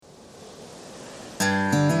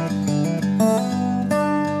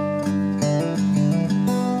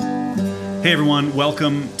Hey everyone,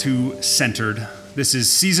 welcome to Centered. This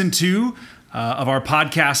is season 2 of our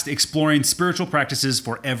podcast exploring spiritual practices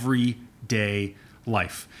for everyday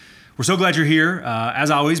life. We're so glad you're here. As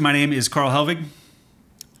always, my name is Carl Helvig.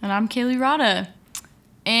 And I'm Kaylee Rada.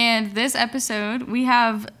 And this episode, we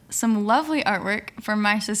have some lovely artwork from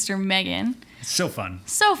my sister Megan. It's so fun.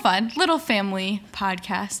 So fun. Little family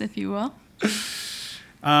podcast, if you will.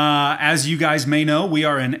 As you guys may know, we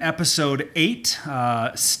are in episode 8,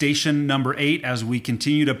 station number 8, as we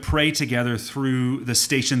continue to pray together through the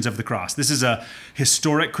stations of the cross. This is a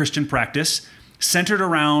historic Christian practice centered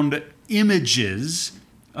around images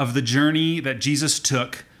of the journey that Jesus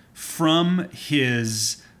took from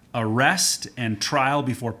his arrest and trial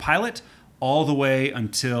before Pilate all the way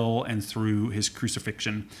until and through his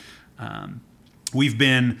crucifixion. We've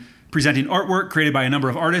been presenting artwork created by a number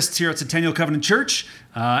of artists here at Centennial Covenant Church,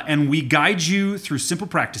 and we guide you through simple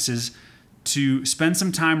practices to spend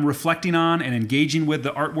some time reflecting on and engaging with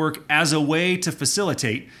the artwork as a way to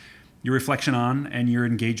facilitate your reflection on and your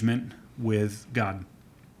engagement with God.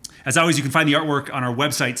 As always, you can find the artwork on our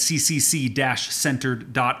website,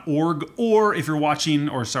 ccc-centered.org, or if you're listening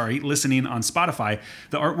on Spotify,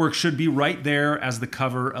 the artwork should be right there as the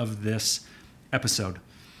cover of this episode.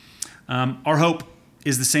 Our hope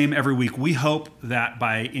is the same every week. We hope that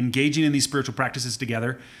by engaging in these spiritual practices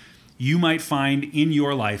together, you might find in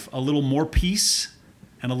your life a little more peace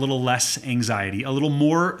and a little less anxiety, a little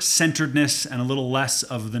more centeredness and a little less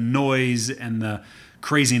of the noise and the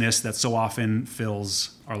craziness that so often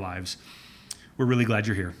fills our lives. We're really glad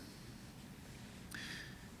you're here.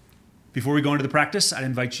 Before we go into the practice, I'd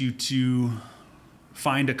invite you to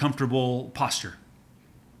find a comfortable posture,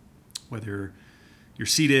 whether you're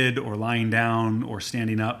seated or lying down or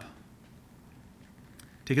standing up.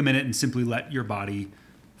 Take a minute and simply let your body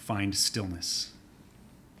find stillness.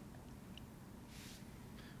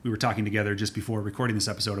 We were talking together just before recording this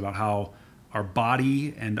episode about how our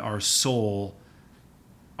body and our soul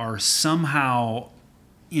are somehow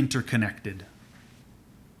interconnected.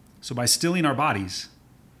 So by stilling our bodies,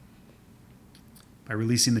 by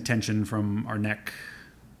releasing the tension from our neck,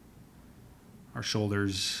 our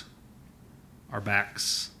shoulders, our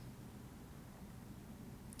backs,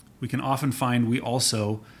 we can often find we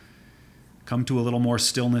also come to a little more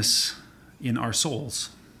stillness in our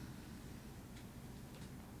souls.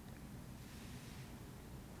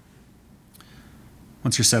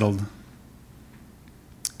 Once you're settled,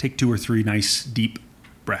 take 2 or 3 nice deep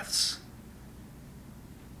breaths.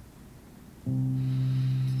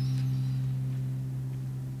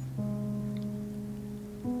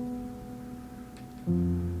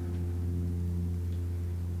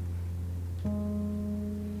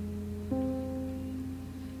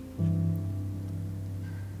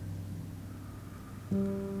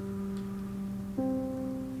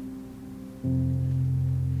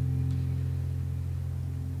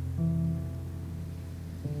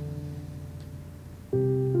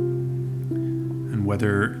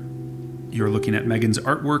 Whether you're looking at Megan's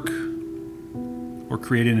artwork or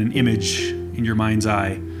creating an image in your mind's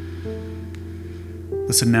eye,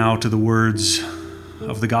 listen now to the words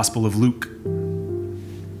of the Gospel of Luke,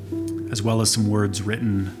 as well as some words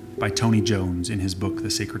written by Tony Jones in his book, The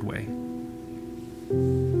Sacred Way.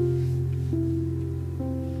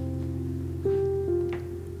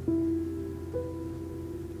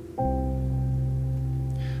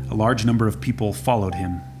 A large number of people followed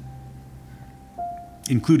him,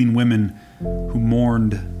 including women who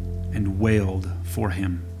mourned and wailed for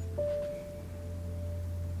him.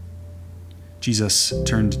 Jesus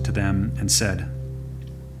turned to them and said,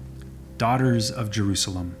 "Daughters of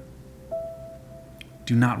Jerusalem,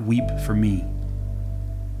 do not weep for me.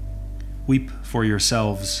 Weep for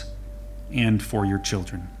yourselves and for your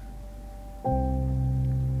children."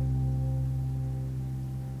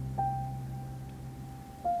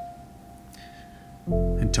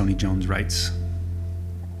 And Tony Jones writes,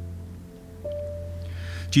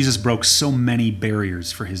 Jesus broke so many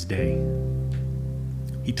barriers for his day.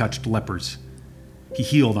 He touched lepers. He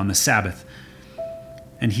healed on the Sabbath.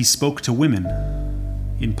 And he spoke to women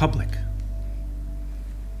in public.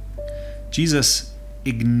 Jesus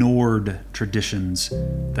ignored traditions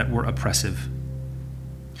that were oppressive.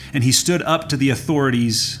 And he stood up to the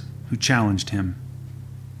authorities who challenged him.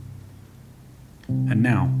 And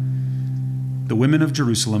now, the women of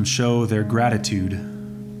Jerusalem show their gratitude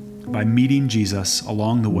by meeting Jesus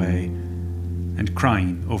along the way and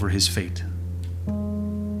crying over his fate.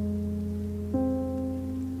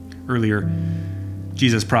 Earlier,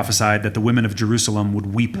 Jesus prophesied that the women of Jerusalem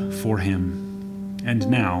would weep for him, and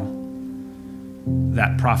now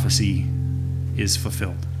that prophecy is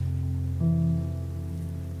fulfilled.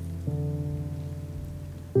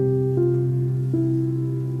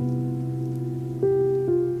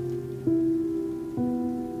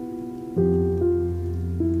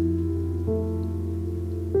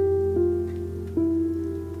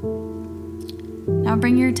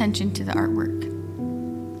 bring your attention to the artwork.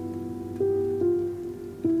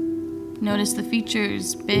 Notice the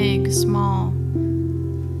features, big, small,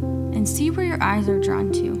 and see where your eyes are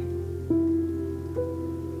drawn to.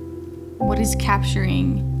 What is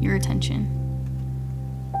capturing your attention?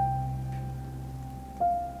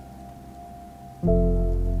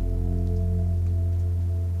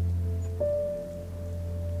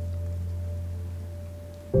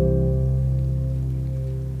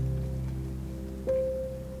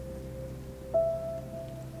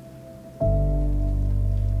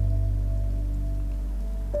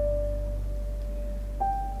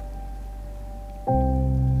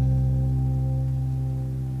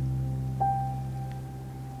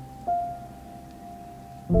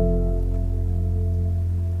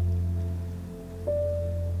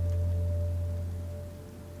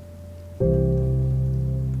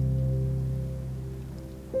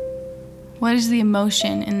 What is the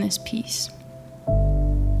emotion in this piece?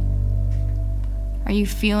 Are you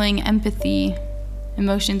feeling empathy,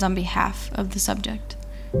 emotions on behalf of the subject?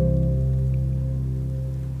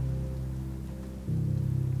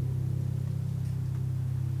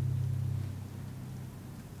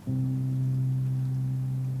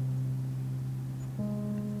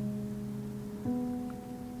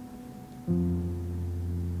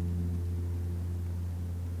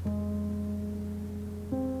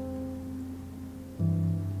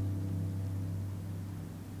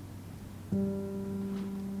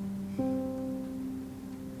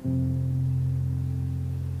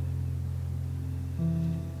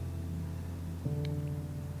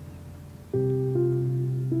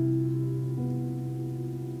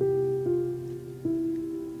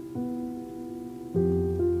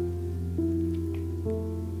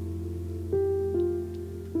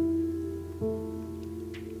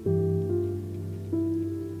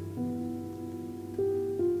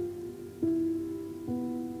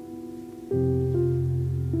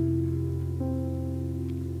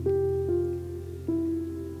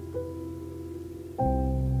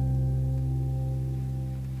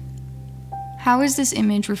 How is this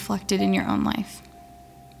image reflected in your own life?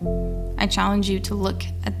 I challenge you to look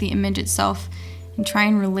at the image itself and try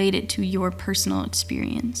and relate it to your personal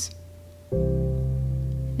experience.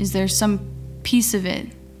 Is there some piece of it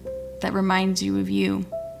that reminds you of you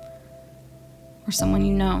or someone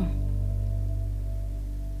you know?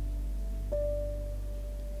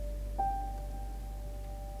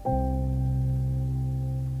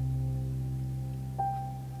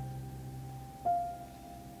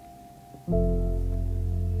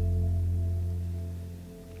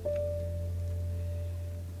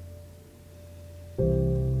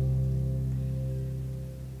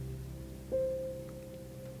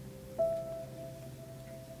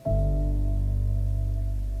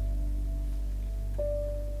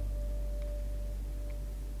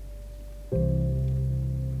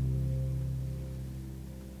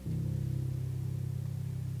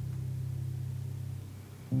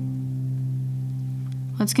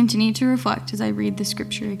 Let's continue to reflect as I read the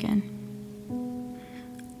scripture again.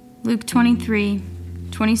 Luke 23,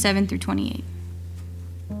 27 through 28.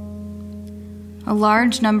 A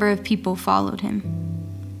large number of people followed him,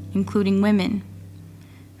 including women,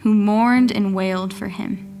 who mourned and wailed for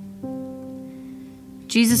him.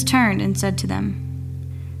 Jesus turned and said to them,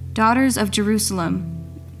 "Daughters of Jerusalem,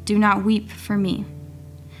 do not weep for me.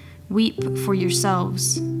 Weep for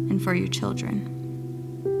yourselves and for your children."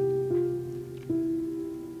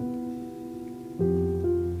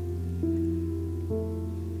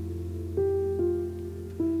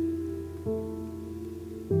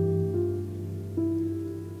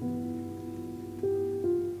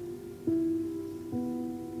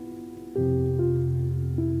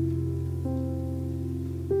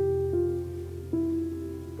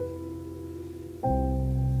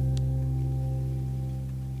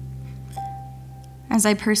 As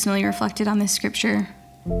I personally reflected on this scripture,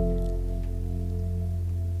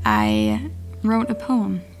 I wrote a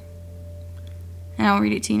poem, and I'll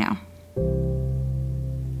read it to you now.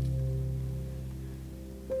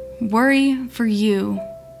 Worry for you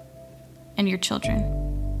and your children.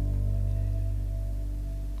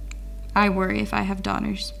 I worry if I have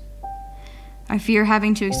daughters. I fear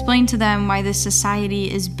having to explain to them why this society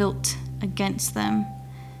is built against them,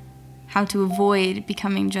 how to avoid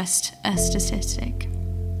becoming just a statistic,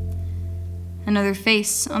 another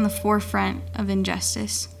face on the forefront of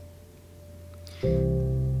injustice.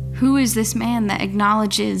 Who is this man that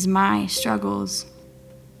acknowledges my struggles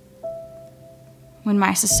when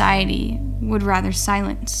my society would rather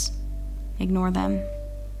silence, ignore them,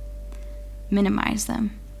 minimize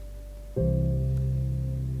them?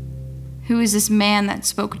 Who is this man that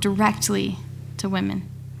spoke directly to women,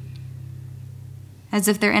 as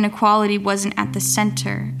if their inequality wasn't at the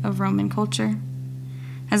center of Roman culture,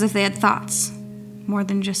 as if they had thoughts more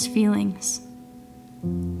than just feelings,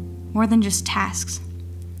 more than just tasks,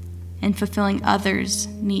 and fulfilling others'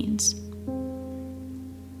 needs.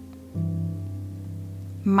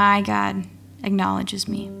 My God acknowledges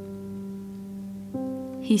me.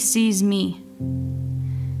 He sees me.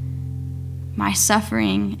 My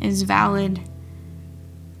suffering is valid.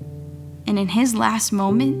 And in his last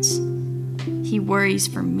moments, he worries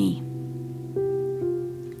for me,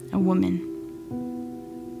 a woman.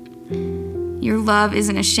 Your love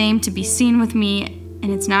isn't ashamed to be seen with me,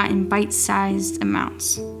 and it's not in bite-sized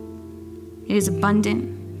amounts. It is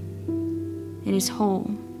abundant. It is whole,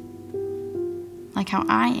 like how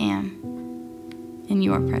I am in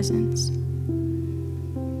your presence.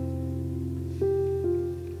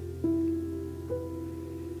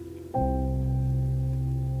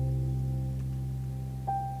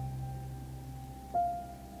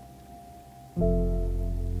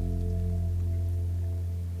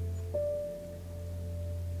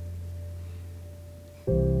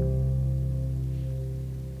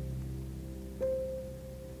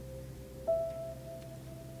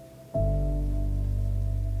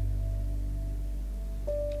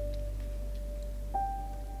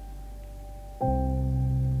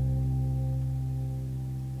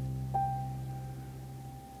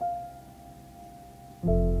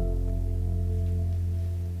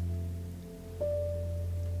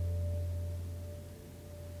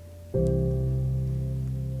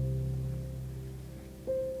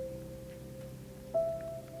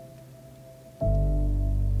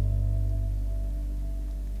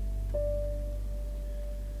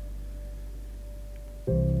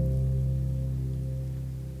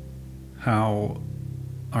 How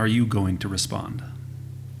are you going to respond?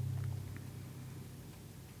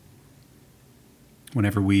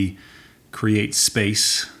 Whenever we create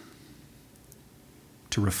space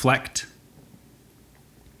to reflect,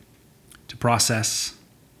 to process,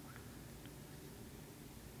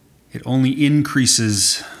 it only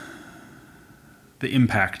increases the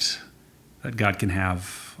impact that God can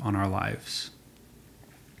have on our lives.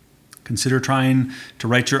 Consider trying to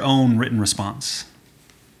write your own written response.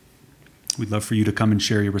 We'd love for you to come and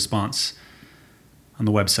share your response on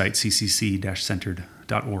the website,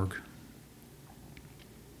 ccc-centered.org.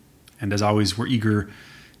 And as always, we're eager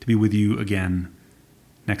to be with you again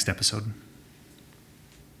next episode.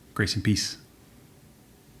 Grace and peace.